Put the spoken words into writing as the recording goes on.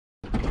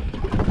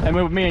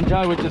And me and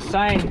Joe were just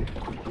saying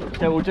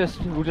that we'll just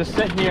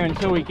sit here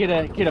until we get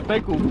a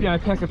big, you know,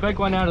 pick a big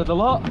one out of the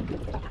lot.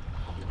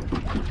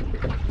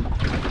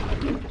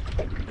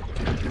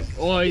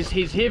 Oh,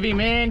 he's heavy,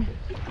 man.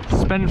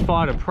 Spin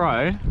Fighter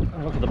Pro.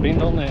 Oh, look at the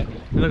bend on that.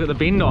 Look at the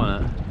bend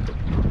on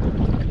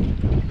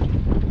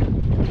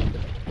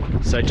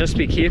it. So just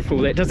be careful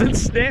that doesn't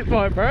snap,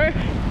 bro.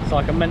 It's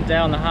like a mint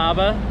down the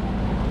harbour.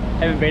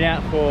 Haven't been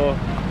out for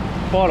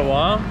quite a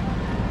while.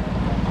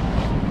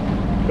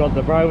 Got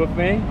the bro with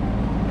me.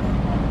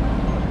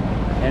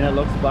 And it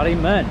looks bloody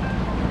mint.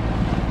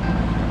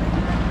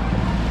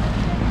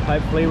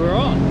 Hopefully we're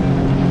on.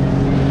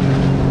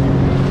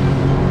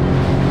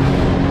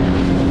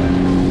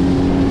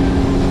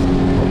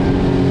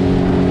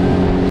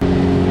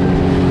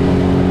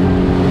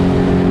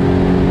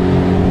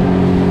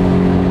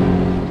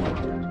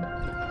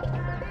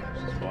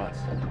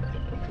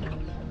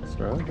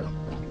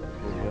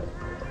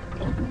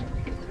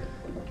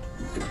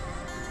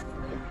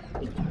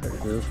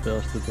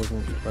 Bastard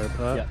doesn't play a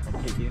part. Yeah,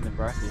 I'll keep getting them,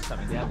 bro. There's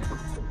something down there.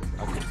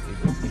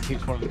 He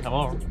keeps wanting to come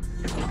on.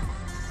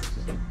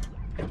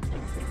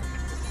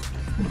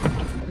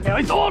 Now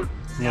he's on!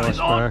 Now Nice, he's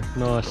on!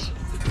 bro. Nice.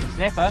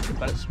 Snapper,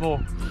 but it's small.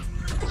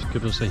 Just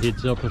give us a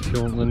heads up if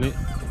you want the net.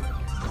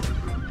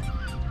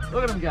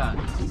 Look at him going.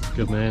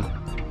 Good man.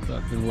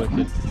 Fucking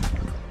wicked.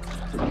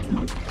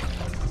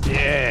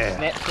 Yeah!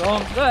 Snaps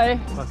on today.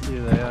 Fuck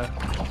you, they are.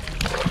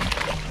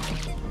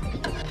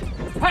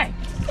 Hey!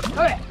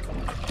 Come here!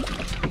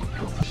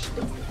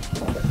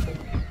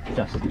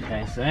 Just in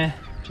case, eh?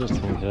 Just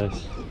in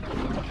case.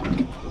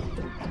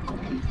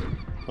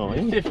 Oh,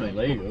 It's yeah.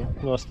 definitely legal.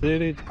 Nice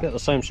 30. About the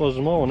same size as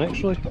my one,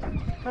 actually.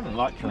 I don't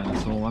like killing the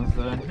small ones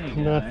though.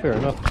 No, fair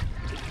enough.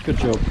 Good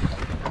job.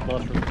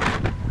 Nice one.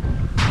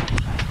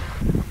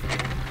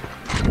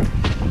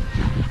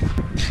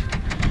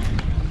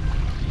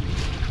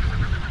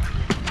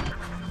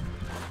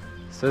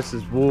 So this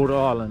is Ward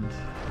Island.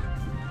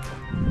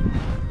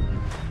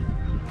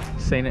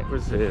 Scenic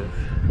Reserve.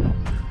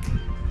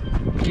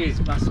 Geez,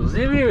 mussels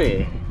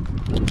everywhere.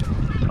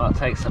 Might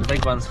take some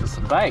big ones for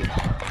some bait.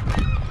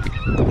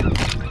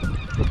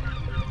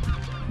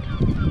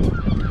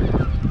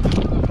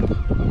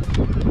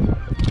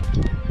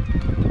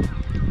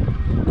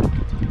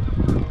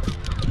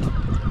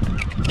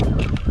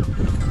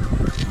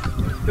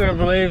 Couldn't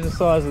believe the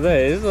size of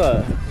these, is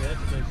it?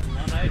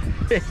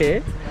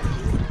 Yeah.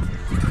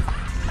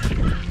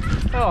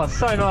 Oh, it's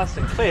so nice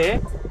and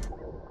clear.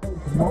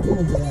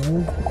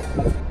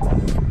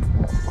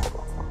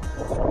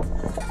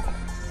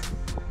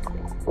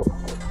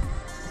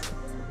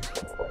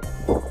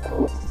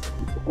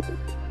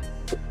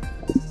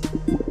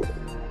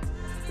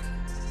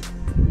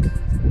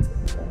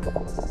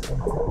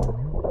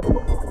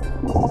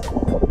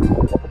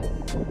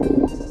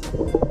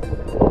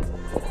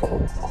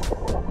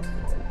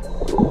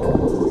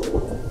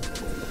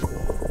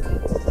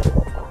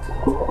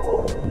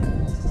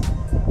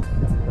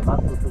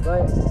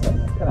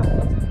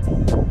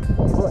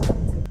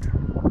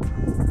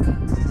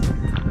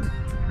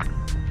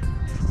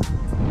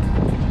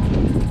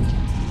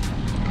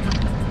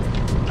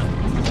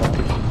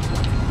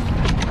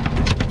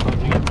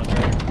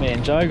 Me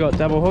and Joe got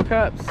double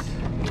hookups.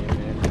 Yeah,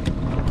 man.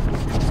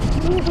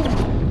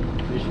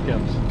 Here she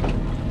comes.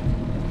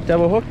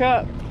 Double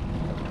hookup.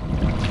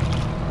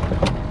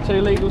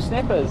 2 legal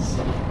snappers.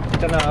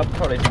 Don't know, I'll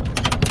probably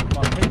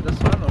might keep this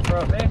one or throw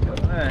it back, I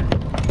don't know.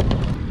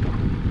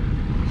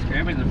 Just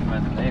grabbing them from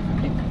under there,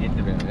 forget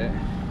about that.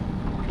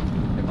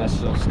 A nice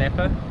little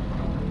snapper.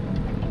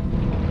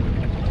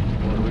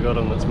 What have we got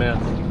on its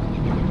mouth?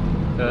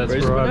 That's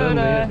Bruce right in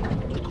banana.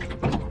 there.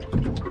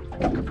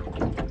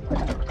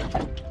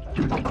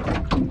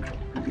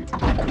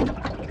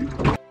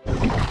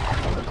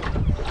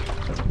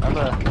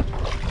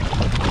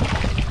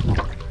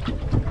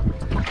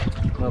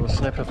 Another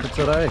snapper for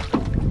today.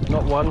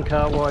 Not one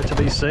kahawai to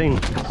be seen.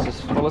 It's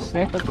just full of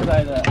snapper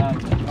today that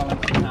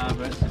Wellington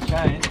Harbour has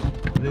changed.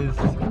 There's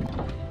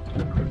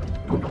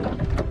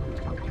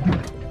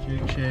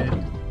Duke shad.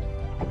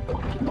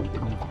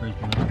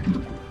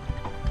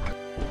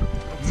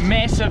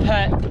 massive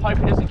hit. Hope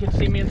he doesn't get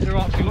send me into the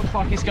rocks. He looks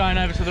like he's going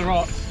over to the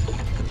rocks.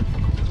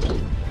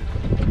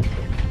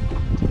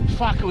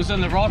 Fuck, it was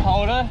in the rod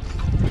holder.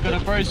 We've got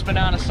a bruised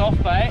banana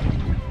soft bait.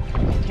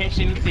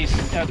 Catching this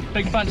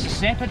big bunch of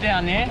snapper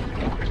down there.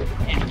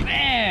 And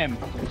bam!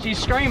 She's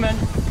screaming.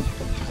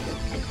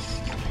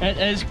 It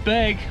is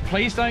big.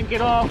 Please don't get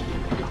off.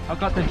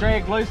 I've got the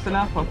drag loose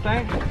enough, I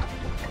think.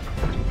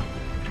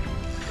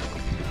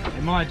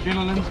 And my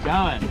adrenaline's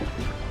going.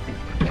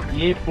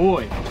 Yeah,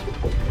 boy.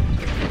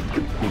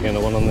 You going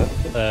to one on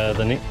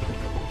the net?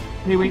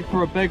 He went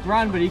for a big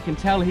run, but you can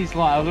tell he's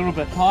like a little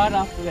bit tired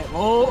after that.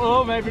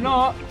 Oh, maybe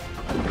not.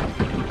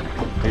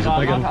 He's a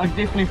big one. I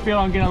definitely feel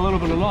I'm getting a little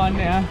bit of line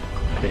now.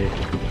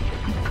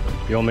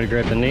 Yeah. You want me to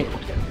grab the net?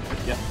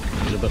 Yep.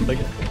 He's a bit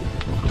bigger.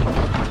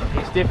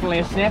 He's definitely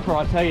a snapper,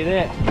 I'll tell you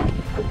that.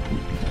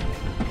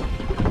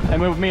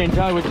 And me and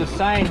Joe were just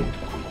saying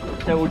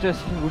So we'll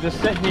just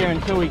sit here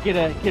until we get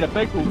a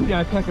big, you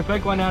know, pick a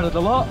big one out of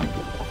the lot.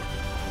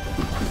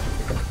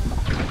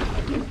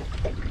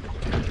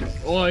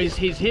 Oh,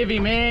 he's heavy,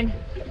 man.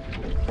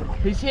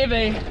 He's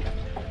heavy.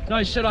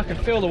 No shit, I can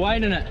feel the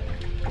weight in it.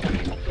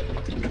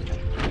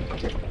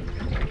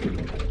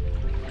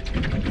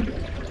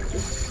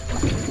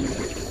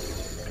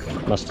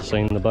 Must have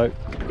seen the boat.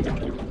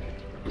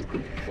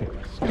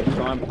 Just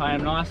try and play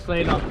him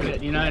nicely, not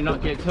get, you know,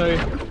 not get too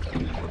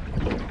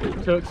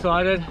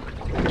excited.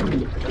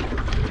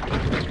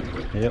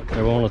 Yep,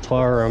 we want to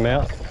tire him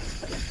out.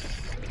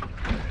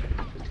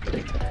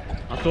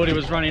 I thought he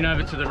was running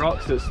over to the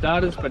rocks at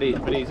starters, but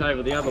he's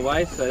over the other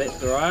way, so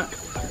that's alright.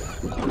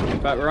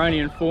 But we're only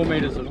in 4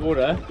 meters of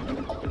water.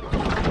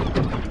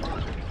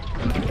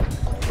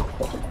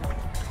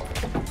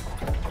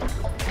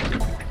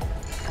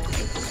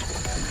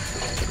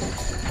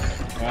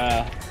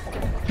 Wow.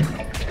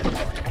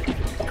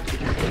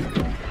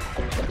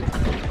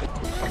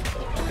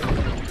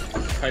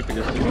 Hope he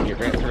doesn't get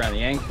wrapped around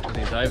the ankle because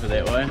he's over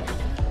that way.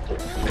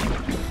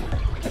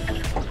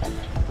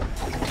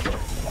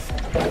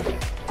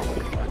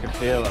 I can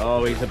feel,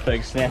 oh, he's a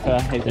big snapper.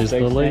 He's a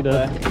big the leader.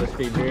 Snapper. Just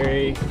be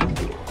very.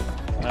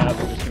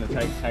 We're just going to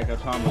take our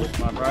time with this,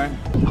 my bro.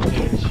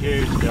 It's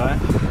huge, Joe.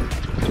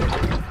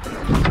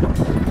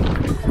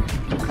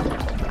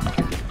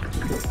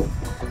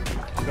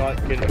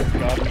 Got, get it,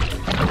 got it.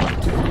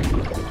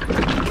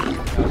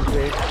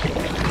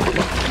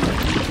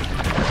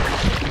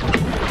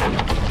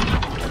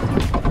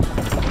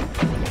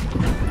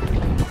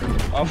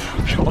 Oh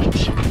my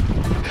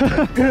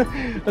god.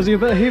 Is he a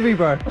bit heavy,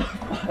 bro?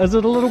 Is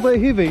it a little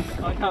bit heavy?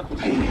 I can't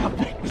believe how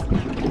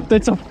big.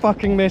 That's a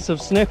fucking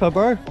massive snapper,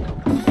 bro.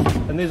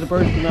 And there's a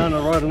bruised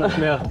banana right in its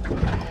mouth.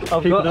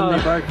 Keep it in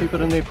there, bro. Keep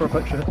it in there for a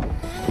picture.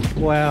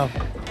 Wow.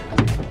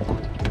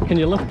 Can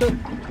you lift it?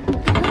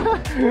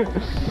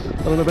 I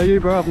don't know about you,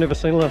 bro. I've never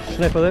seen a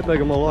snapper that big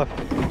in my life.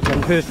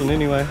 In person,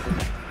 anyway.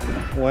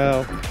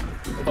 Wow.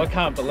 I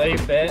can't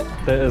believe that.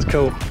 That is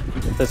cool.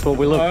 That's what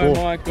we live for.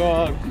 Oh my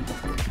god.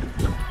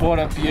 What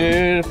a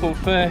beautiful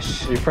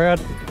fish. Are you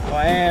proud?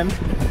 I am.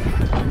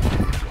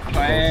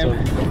 I am.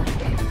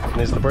 And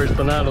there's the bruised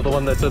banana, the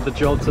one that did the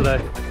job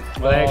today.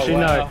 But actually,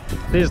 wow. No.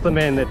 There's the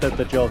man that did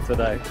the job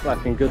today.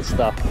 Fucking good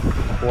stuff.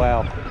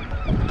 Wow.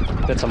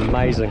 That's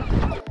amazing.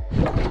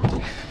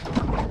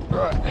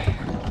 Right.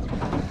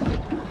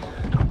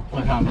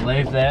 I can't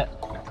believe that.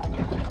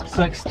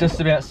 Just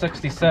about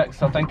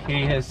 66. I think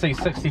he has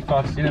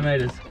 65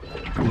 centimeters.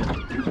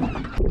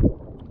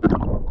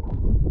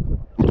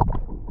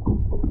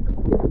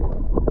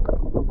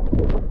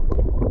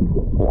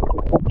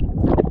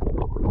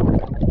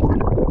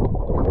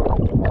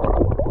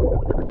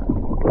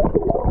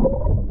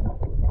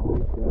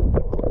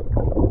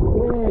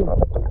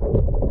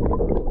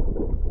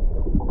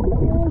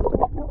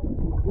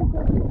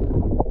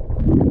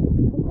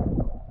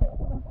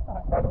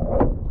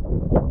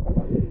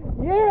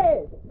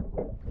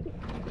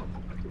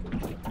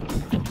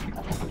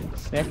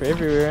 Snapper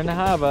everywhere in the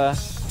harbour.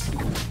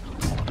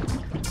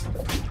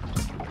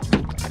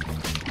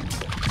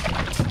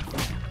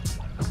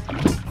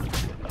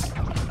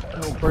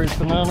 Little bruised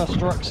banana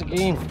strikes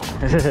again.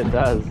 It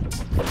does.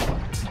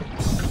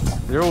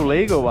 They're all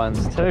legal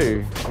ones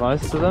too,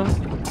 most of them.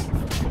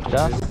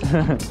 Just,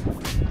 I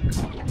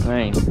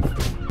mean.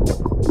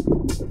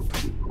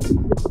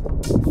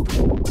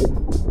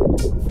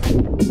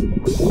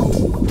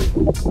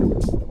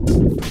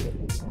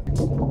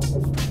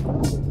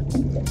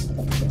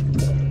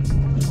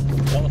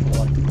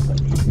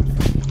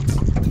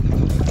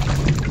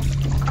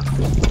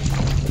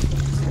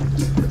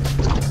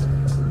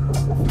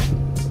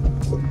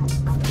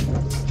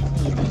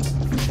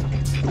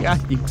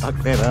 You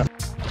fucked that up.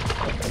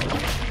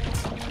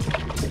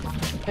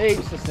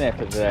 Heaps of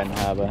snappers around the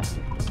harbour.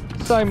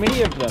 So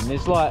many of them.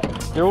 There's like,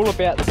 they're all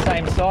about the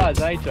same size,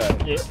 eh, Joe?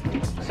 Yeah.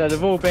 So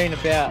they've all been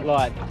about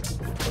like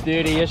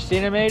 30-ish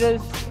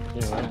centimetres.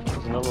 Yeah, right.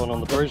 There's another one on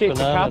the bruised Kept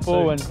banana a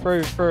couple too. and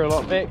threw a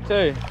lot back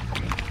too.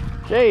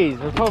 Jeez,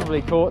 we've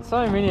probably caught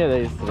so many of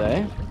these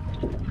today.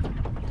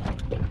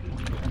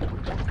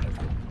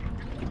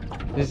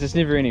 There's just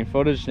never any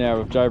footage now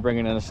of Joe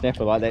bringing in a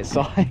snapper like that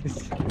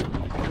size.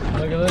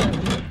 Look at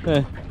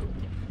that.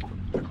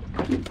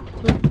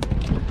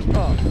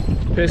 Oh.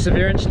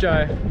 Perseverance,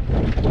 Joe.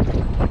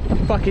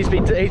 Fuck, he's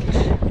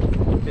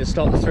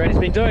stop this around. He's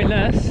been doing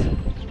this.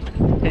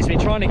 He's been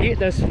trying to get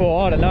this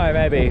for, I don't know,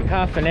 maybe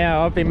half an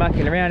hour. I've been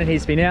mucking around and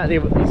he's been out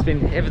there. He's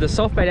been having the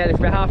soft bait out there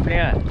for about half an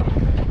hour.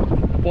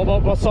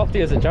 What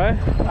softy is it, Joe?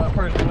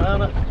 Bruised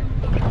banana.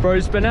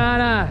 Bruised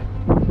banana.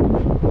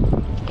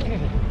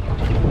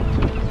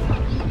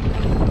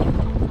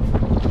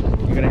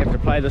 You're gonna have to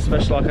play this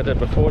fish like I did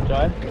before, Joe.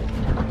 I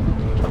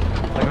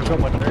think I've got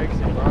my drags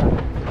in, right?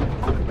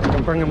 I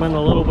can bring him in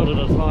a little bit at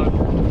a time.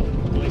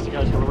 At least he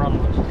goes for a run.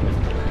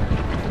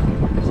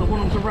 Because I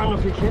want him to run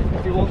if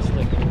he wants to.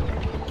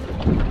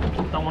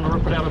 Don't want to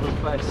rip it out of his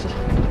face.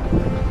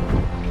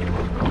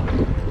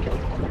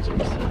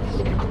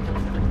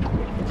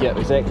 Yeah,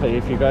 exactly.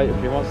 If he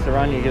wants to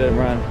run, you get him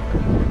run.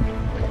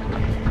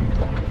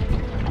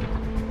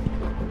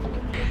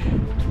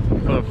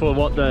 for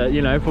what the,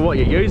 you know, for what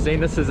you're using.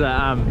 This is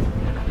a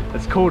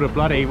it's called a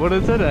bloody, what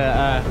is it,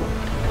 a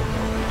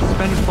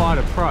Spin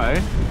Fighter Pro.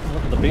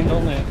 Look at the bend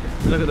on that.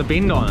 Look at the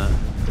bend on it.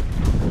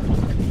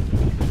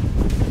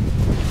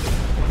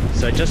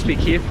 So just be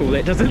careful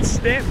that doesn't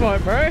snap, my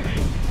bro.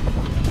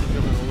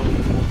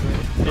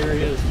 There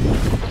he is.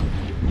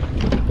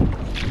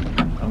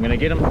 I'm gonna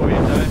get him for you,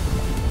 Joe.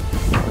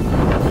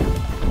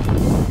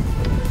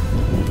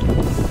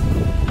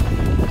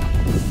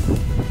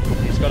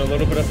 He's got a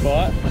little bit of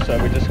fight, so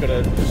we just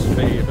gotta just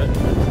be a bit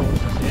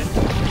cautious here.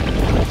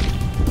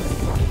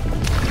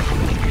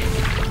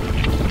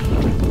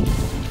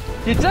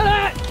 You did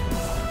it!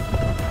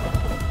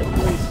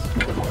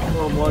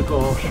 Oh my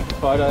gosh,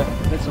 photo,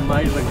 that's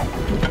amazing.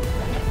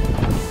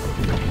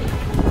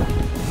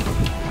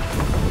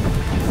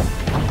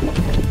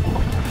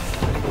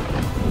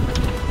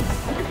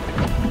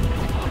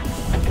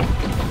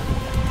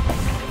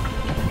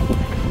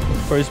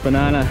 Bruised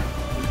banana.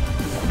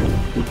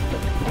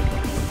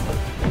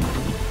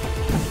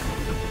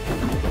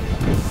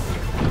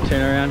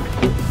 Turn around.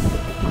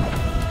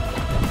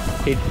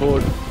 Head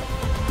forward.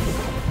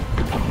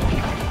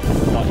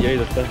 Not you,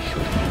 the fish.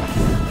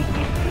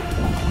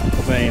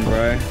 Man,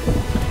 bro.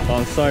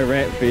 I'm so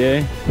wrapped for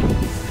you.